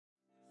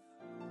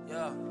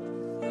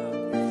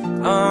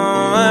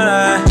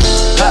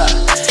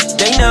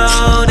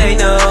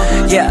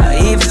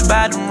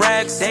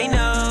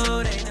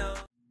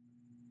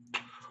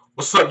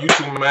What's up,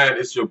 YouTube, man?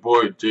 It's your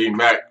boy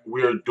JMac.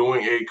 We are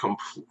doing a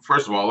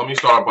First of all, let me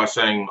start by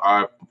saying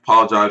I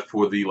apologize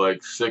for the like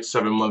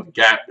 6-7 month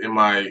gap in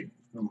my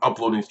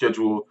uploading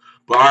schedule,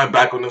 but I'm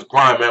back on this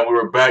grind, man. We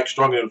were back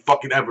stronger than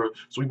fucking ever,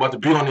 so we about to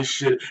be on this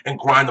shit and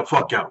grind the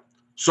fuck out.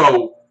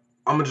 So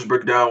I'm gonna just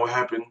break down what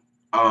happened.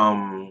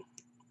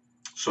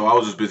 So I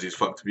was just busy as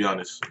fuck, to be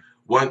honest.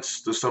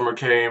 Once the summer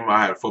came,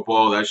 I had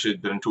football. That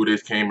shit. Then 2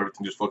 days came,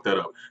 everything just fucked that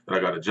up. Then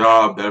I got a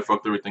job. That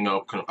fucked everything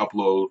up. Couldn't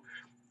upload.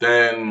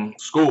 Then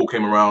school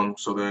came around.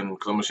 So then,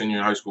 because I'm a senior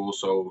in high school,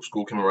 so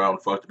school came around,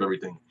 fucked up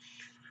everything.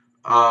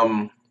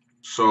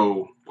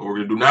 So what we're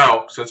gonna do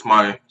now, since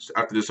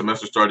after this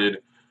semester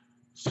started,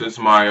 since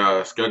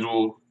my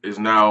schedule is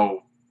now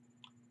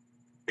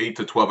 8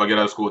 to 12, I get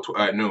out of school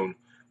at noon.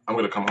 I'm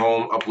gonna come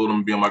home, upload them,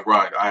 and be on my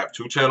grind. I have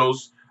 2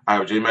 channels. I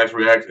have JMac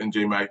React and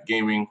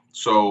JMacGaming.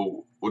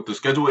 So what the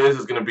schedule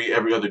is gonna be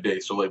every other day.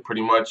 So like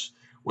pretty much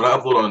when I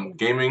upload on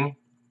gaming,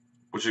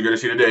 which you're gonna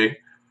see today,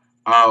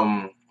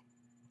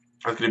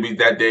 that's gonna be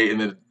that day, and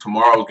then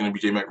tomorrow is gonna be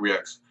JMac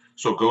Reacts.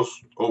 So go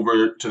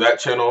over to that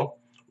channel,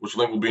 which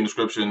link will be in the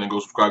description, and go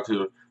subscribe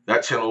to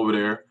that channel over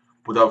there.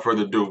 Without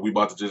further ado, we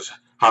about to just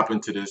hop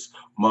into this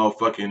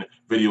motherfucking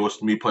video.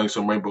 It's me playing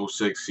some Rainbow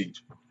Six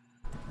Siege.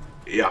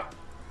 Yeah.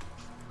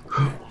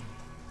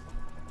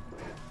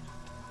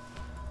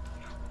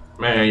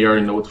 Man, you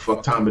already know what the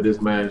fuck time it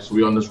is, man. So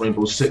we on this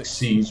Rainbow Six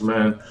Siege,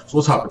 man. So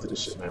let's hop into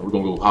this shit, man. We're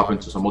gonna go hop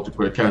into some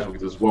multiplayer casual, get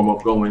this warm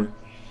up going.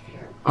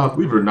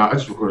 Believe it or not, I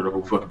just recorded a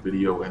whole fucking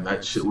video and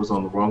that shit was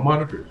on the wrong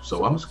monitor.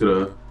 So I'm just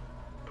gonna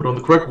put on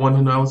the correct one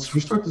and now let's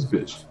restart this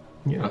bitch.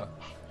 Yeah.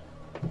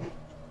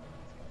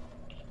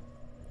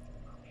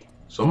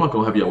 So I'm not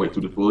gonna have y'all wait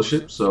through this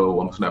bullshit. So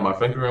I'm gonna snap my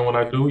finger, and when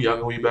I do,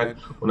 y'all gonna be back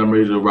when I'm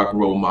ready to rock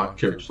and roll with my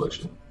character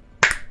selection.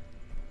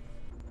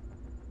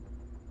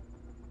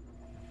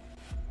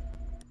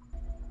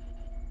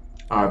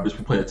 Alright, bitch,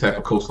 we playing Attack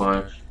on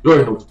Coastline. You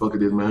already know what the fuck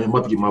it is, man. I'm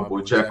about to get my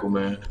boy Jackal,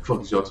 man. The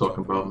fuck is y'all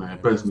talking about, man?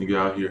 Best nigga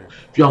out here.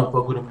 If y'all don't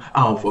fuck with him,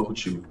 I don't fuck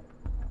with you.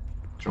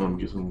 Trying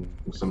to get some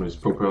of this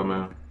propel,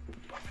 man.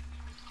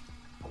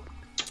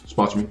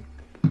 Sponsor me.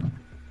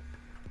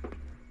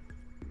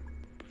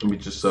 Let me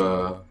just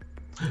snap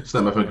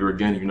my finger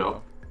again, you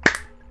know.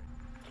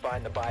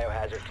 Find the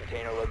biohazard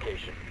container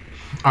location.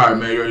 Alright,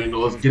 man, you already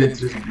know. Let's get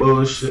into this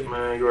bullshit,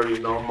 man. You already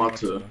know I'm about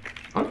to...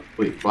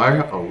 Wait,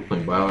 biohazard? Oh, we're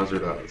playing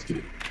biohazard? Alright, let's get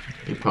it.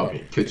 He probably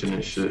in kitchen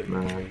and shit,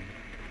 man.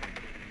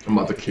 I'm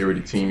about to carry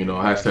the team, you know.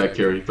 Hashtag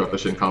carry. Drop that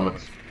shit in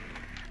comments.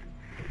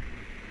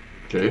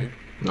 Okay,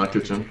 not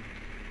kitchen.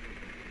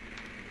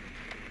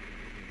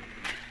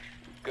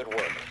 Good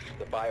work.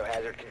 The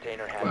biohazard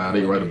container has... Wow,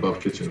 they right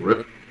above kitchen.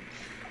 Rip.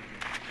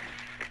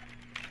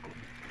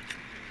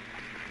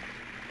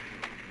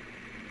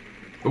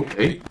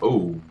 Okay.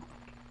 Oh.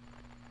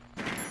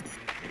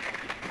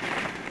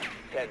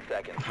 10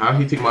 seconds. How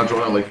he take my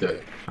drone out like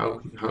that?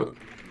 How?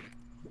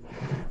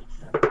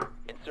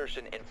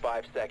 Insertion in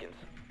 5 seconds.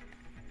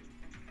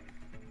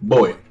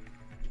 Boy.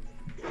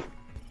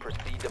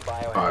 Proceed to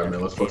biohazard. Alright,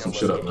 man, let's fuck some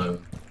shit up,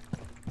 man.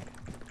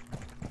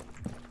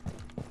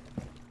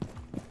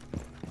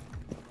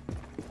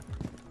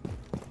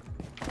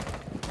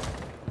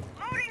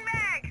 Loading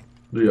mag.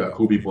 We got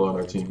cool people on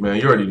our team, man.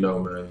 You already know,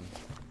 man.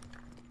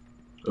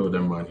 Oh,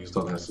 never mind. He's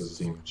talking to his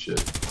team.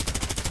 Shit.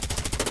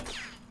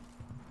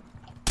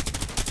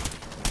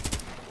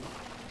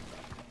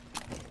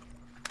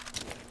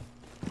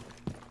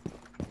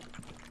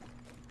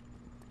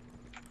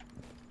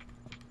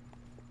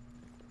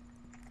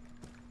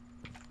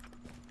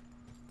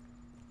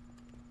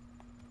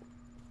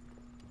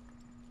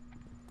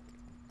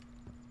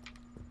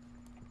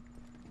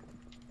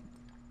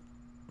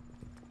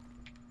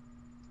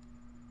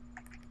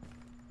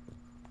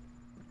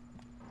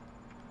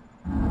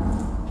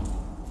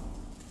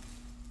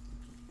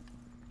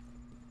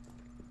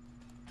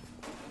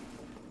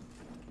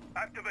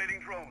 Activating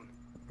drone.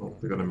 Oh,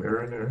 they got a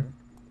mirror in there.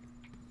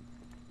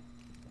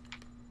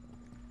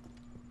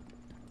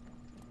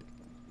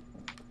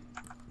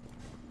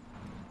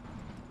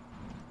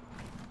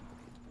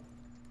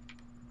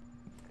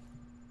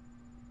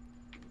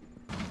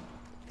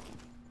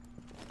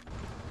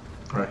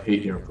 I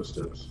hate hearing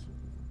footsteps.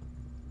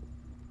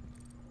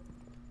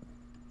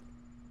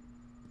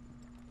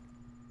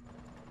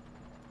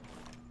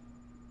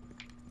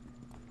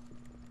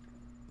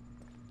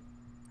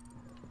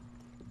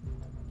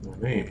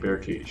 They ain't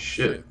barricade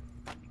shit.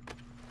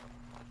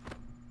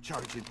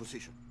 Charge in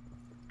position.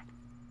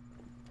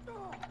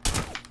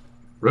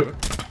 Rip.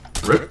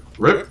 Rip.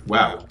 Rip.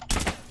 Wow.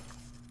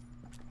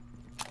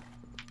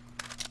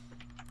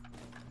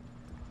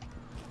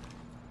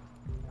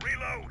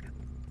 Reload.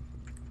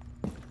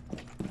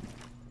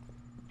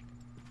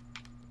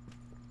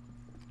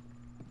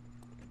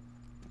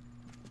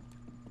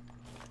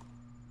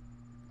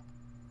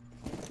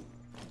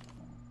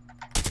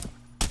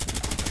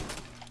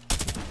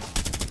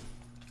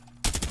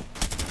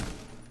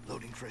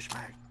 Loading fresh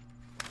mag.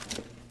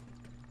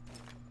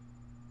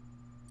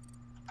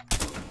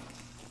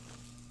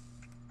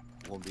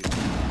 Won't be.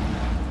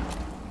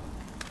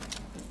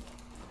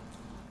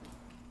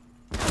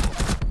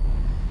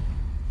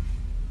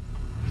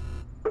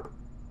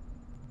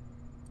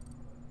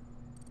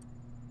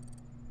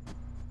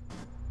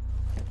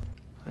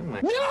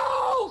 flag.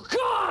 No,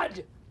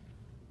 God!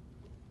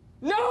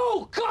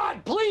 No,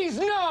 God, please,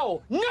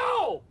 no!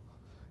 No!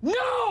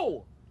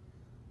 No!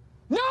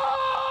 No!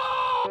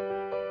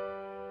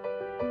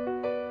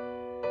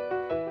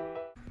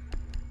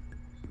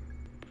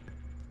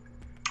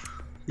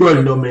 You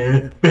already know,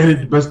 man. Bandit,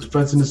 the best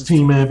defense in this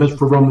team, man. Best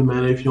for Roman,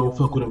 man. If you don't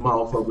fuck with him, I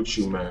don't fuck with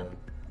you, man.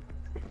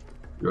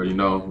 You already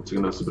know. I'm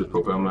taking this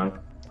profile, man.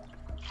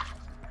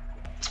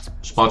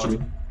 Sponsor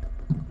me.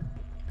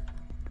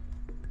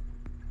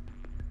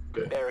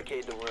 Okay.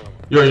 Barricade the room.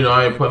 You already know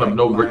I ain't putting up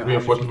no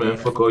reinforcement, man.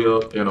 Fuck all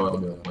y'all. Yeah, no,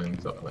 I'm not playing.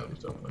 Stop playing.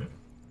 Stop playing.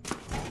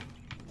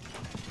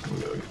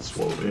 We gotta get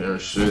swole over here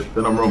and shit.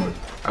 Then I'm roaming.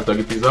 After I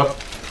get these up,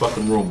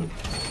 fucking roaming.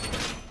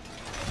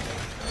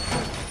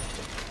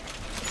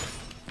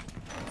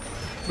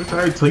 Bitch, I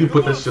already tell you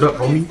put that shit up,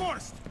 homie.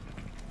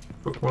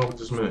 What's wrong with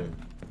this man?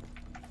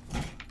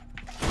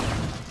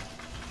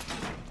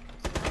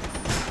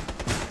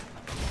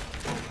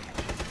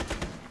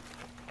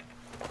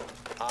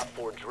 Op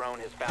 4 drone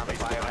has found a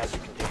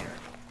biohazard container.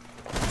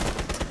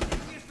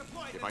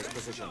 Device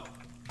position.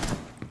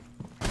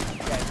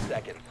 10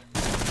 seconds.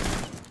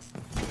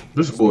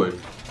 This boy.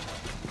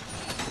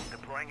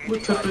 Deploying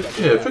What type of,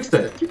 yeah, fix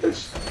that. Keep that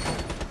shit.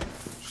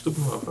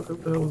 Stupid motherfucker.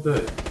 What the hell was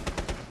that?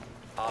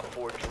 Op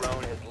 4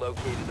 drone has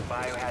located the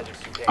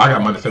biohazard container. I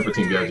got my December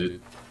team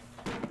gadget.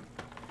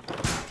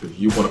 If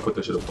you want to put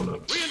that shit up on the.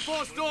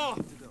 Reinforced door.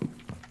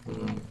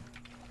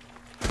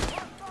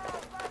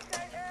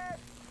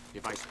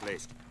 Device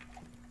placed.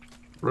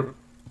 Rip.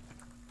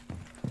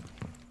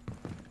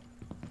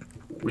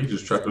 We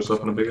just trapped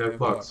ourselves in a big ass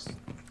box.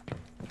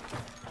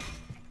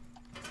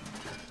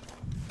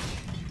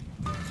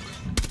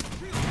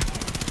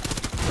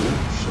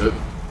 Shit.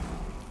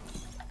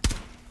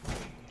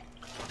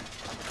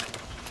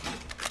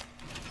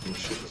 Oh,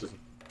 shit, is it?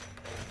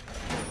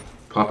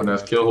 Popping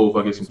ass kill hole if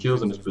I get some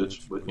kills in this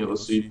bitch. But you know,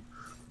 let's see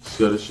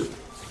how this shit.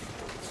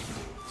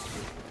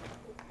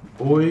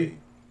 Boy.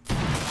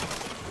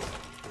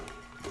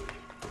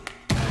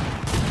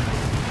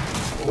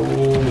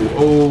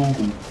 Oh,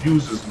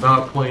 Fuse is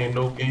not playing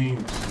no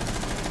games.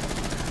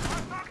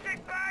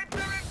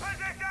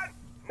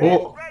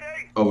 Oh,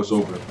 it's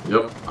over.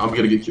 Yep, I'm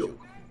gonna get killed.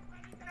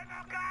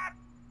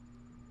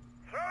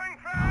 Throwing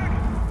frag.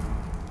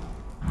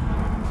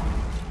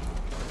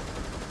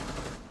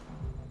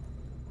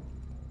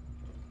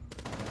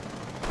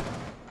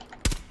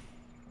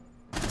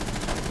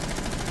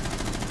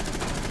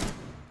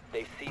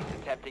 They ceased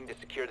attempting to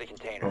secure the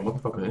container. Oh,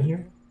 motherfucker in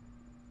here?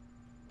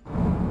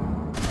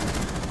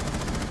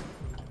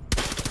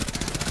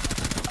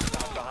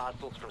 Stop the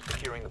hostiles from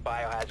securing the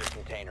biohazard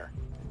container.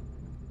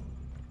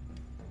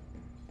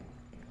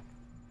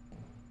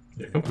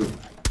 Yeah, come through.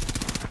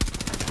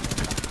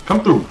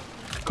 Come through.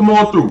 Come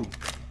on through.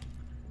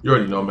 You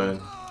already know, man.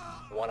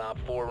 One Op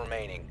 4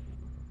 remaining.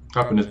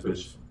 Hop in this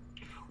bitch.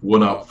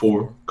 1 out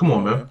 4. Come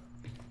on, man.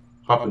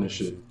 Hop in this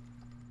shit.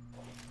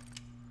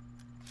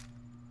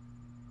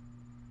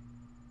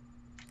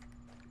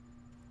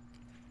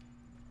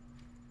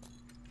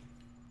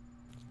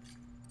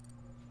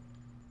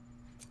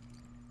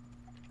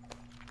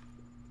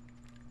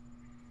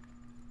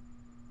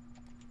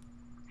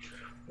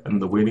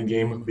 And the waiting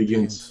game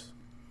begins.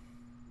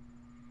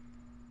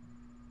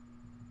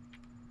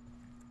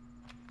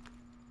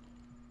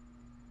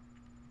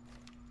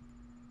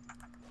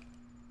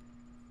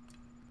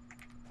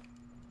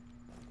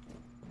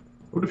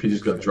 What if he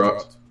just got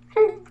dropped?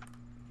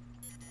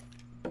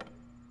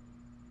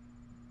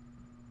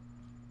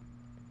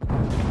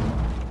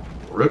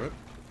 Rip.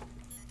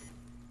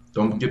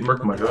 Don't get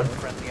murked, my guy.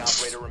 Friendly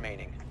operator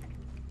remaining.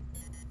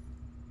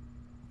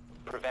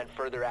 Prevent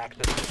further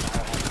access to the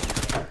biohazard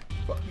container.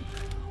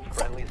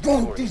 Friendly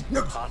Go, these niggas.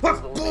 Let's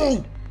Hostiles go.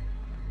 eliminated.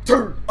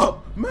 Turn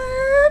up,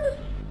 man.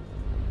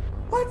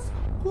 Let's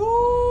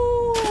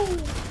go.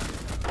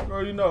 You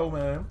already know,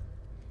 man.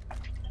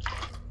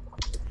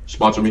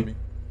 Sponsor me.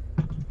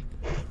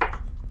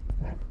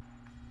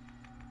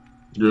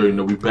 You already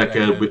know we back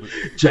at it with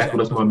Jack.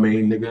 That's my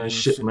main nigga and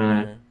shit,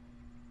 man.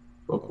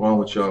 Fuck wrong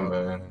with y'all,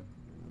 man.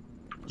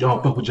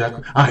 Y'all fuck with Jack.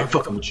 I ain't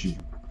fucking with you.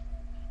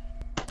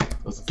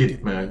 Let's get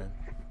it, man.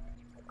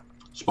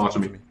 Sponsor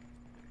me.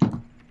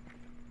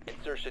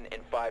 Insertion in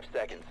 5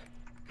 seconds.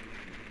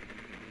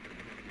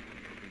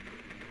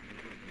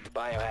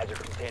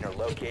 Biohazard container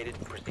located.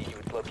 Proceed to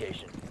its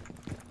location.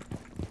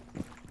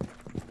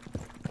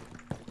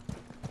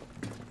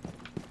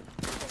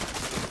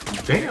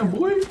 Damn,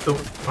 boy.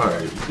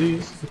 Alright, see,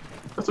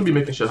 that's gonna be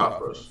making shit hot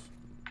for us.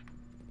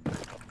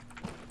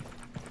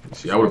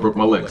 See, I would've broke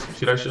my legs. You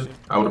see that shit?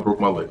 I would've broke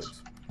my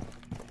legs.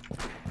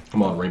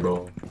 Come on,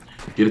 Rainbow.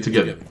 Get it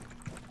together.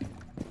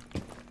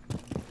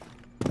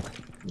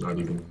 Not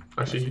even.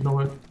 Actually, you know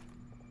what?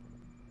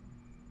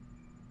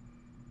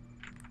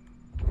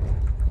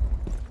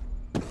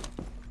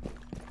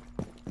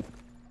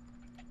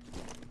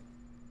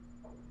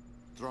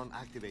 Drone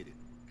activated.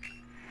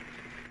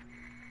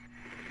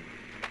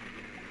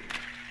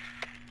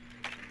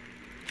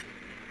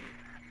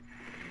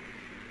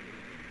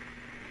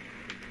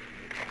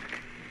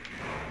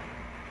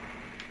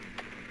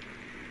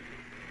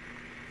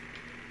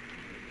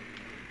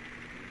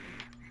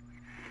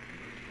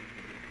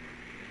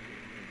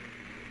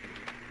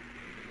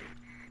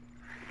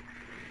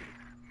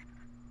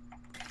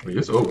 Wait,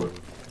 it's over.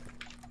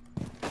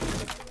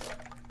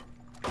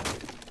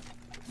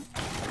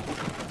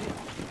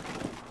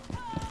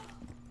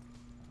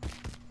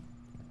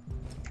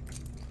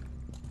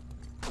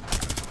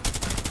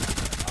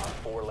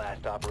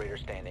 Last operator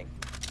standing.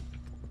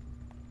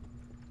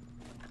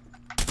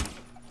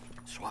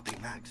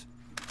 Swapping mags.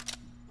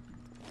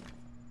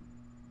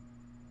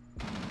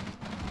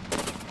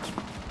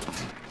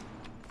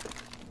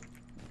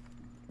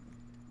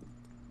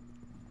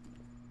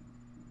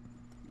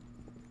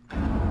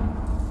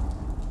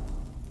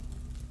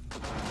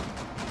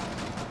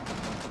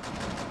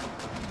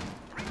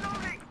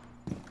 Reloading.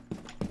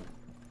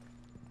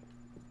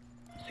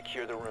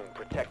 Secure the room.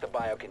 Protect the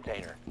bio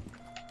container.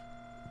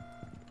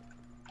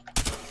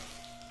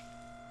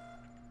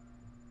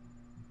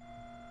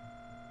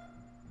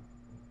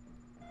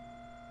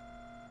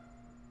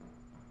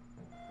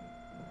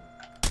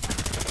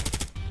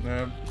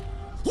 Man.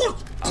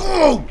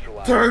 Oh!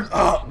 Turn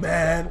up,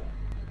 man!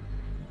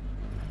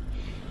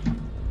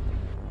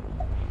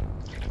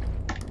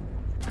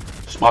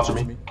 Sponsor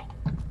me.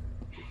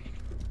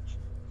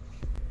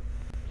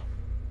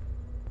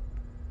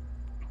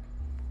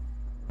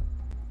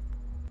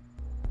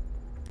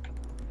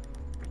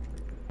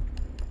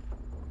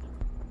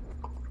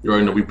 You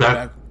already know we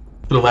back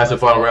for the last and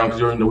final round because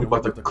you already know we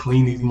about to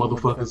clean these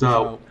motherfuckers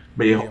out.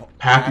 May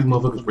half these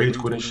motherfuckers rage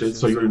quit and shit,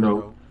 so you already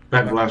know.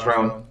 Back in the last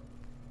round.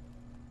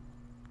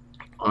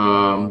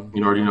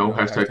 You already know,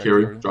 hashtag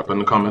carry, drop it in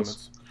the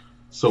comments.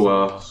 So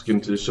let's get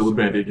into this shit with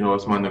Bandit, you know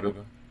that's my nigga.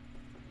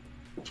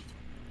 If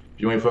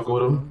you ain't fucking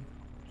with him,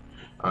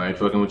 I ain't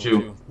fucking with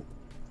you.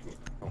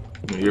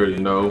 You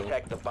already know.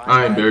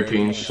 I ain't Bear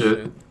King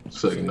shit.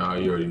 It's like, nah,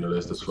 you already know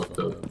that's fucked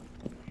up.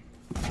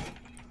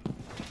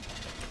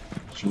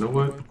 But you know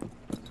what?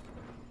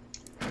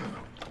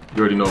 You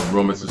already know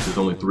Romance is just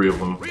only 3 of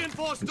them.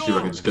 Let's see if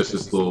I can just catch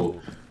this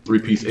little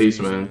 3-piece ace,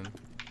 man.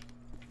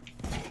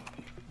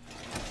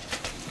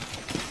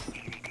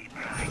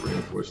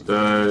 Reinforce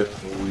that.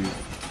 Holy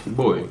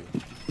boy.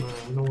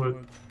 You know what?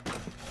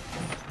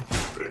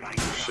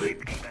 Shit.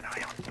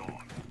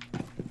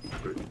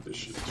 Break this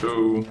shit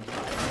too.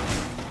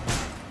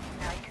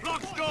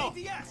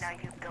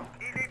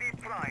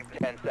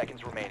 10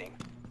 seconds remaining.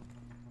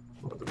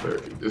 I'm about to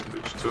barricade this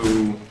bitch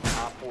too.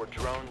 Op 4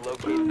 drone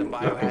located the Y'all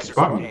can biohazard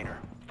spot me. container.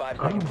 5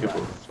 I don't seconds give a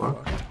left.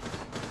 fuck.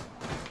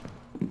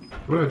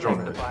 Where that drone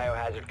Protect the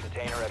at? biohazard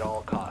container at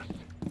all costs.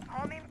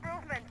 Home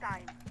improvement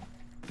time.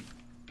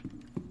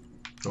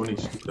 Don't need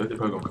shit. That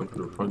probably gonna come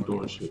through the front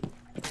door and shit.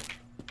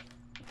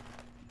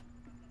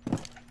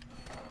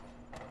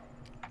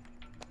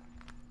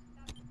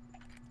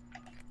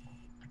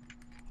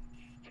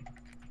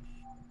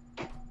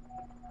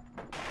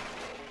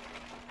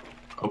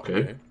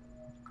 Okay.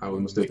 I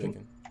was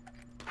mistaken.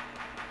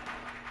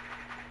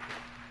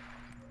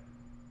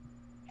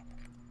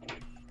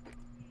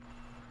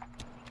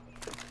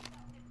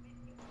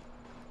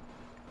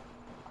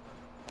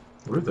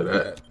 Where's it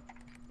at?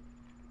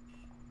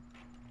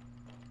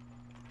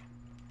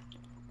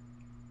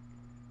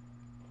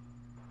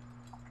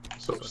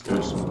 It's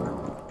upstairs somewhere.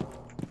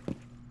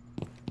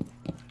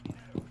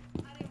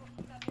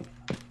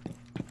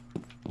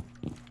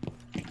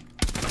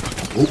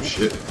 Oh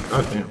shit.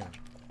 God damn.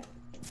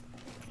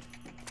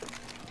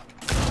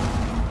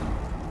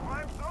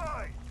 I'm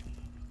sorry.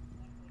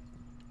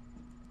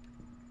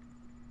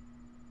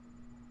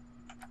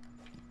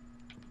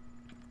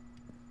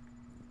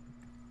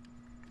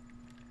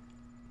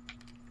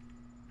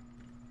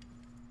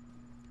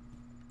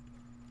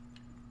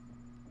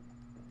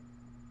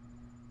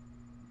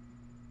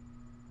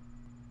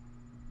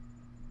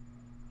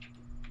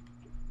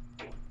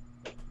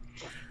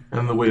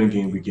 And the waiting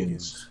game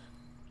begins.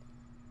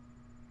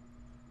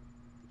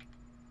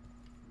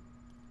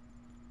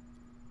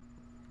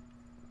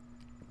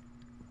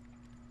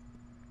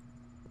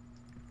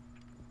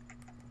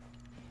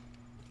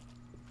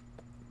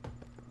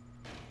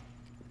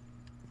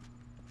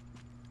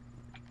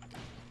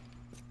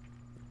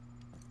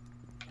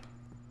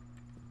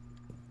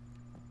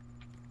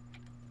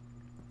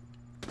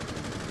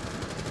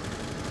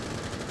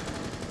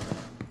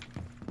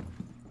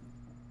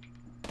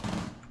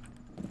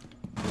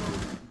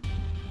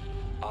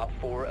 Op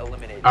 4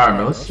 eliminated. Alright,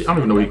 man, let's see. I don't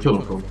even know where he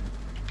killed him from.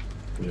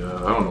 Yeah,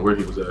 I don't know where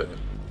he was at.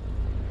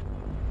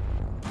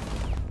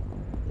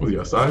 Was he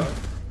outside?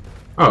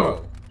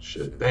 Oh,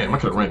 shit. Damn, I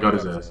could have ran got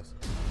his ass.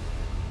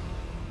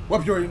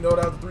 Well, you already know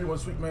that was 3-1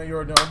 sweep, man. You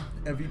already know.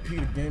 MVP,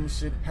 the game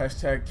shit.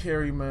 Hashtag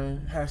carry,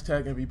 man.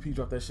 Hashtag MVP.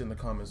 Drop that shit in the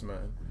comments,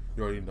 man.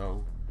 You already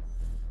know.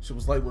 Shit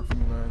was light work for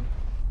me, man.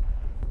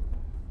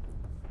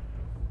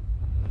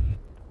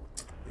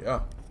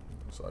 Yeah.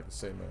 That's all I can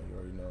say, man. You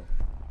already know.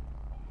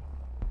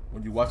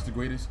 When you watch the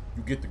greatest,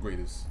 you get the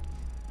greatest.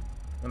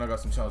 And I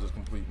got some challenges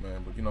complete,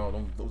 man. But you know,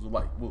 those are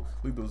light. We'll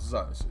leave those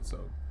aside and shit. So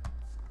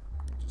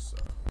just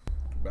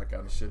get back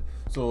out and shit.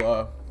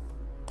 So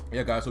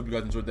yeah, guys. Hope you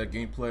guys enjoyed that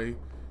gameplay.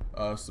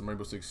 Some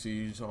Rainbow Six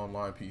Siege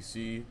online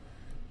PC.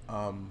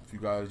 If you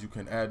guys, you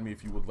can add me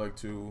if you would like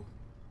to.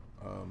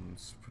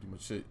 That's pretty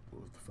much it.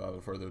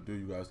 Without further ado,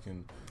 you guys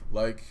can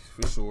like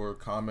for sure,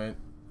 comment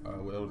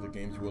whatever the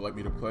games you would like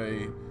me to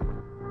play,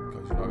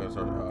 because you know I gotta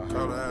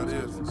start having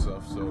and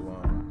stuff.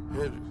 So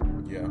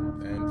yeah,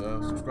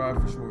 and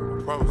subscribe for sure.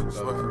 Without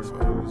further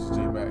ado, this is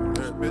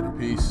JMac.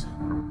 Peace.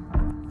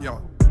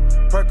 Yo,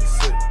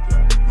 Percocet,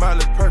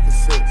 Miley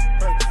Percocet,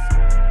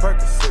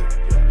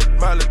 Percocet,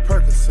 Miley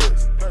Percocet.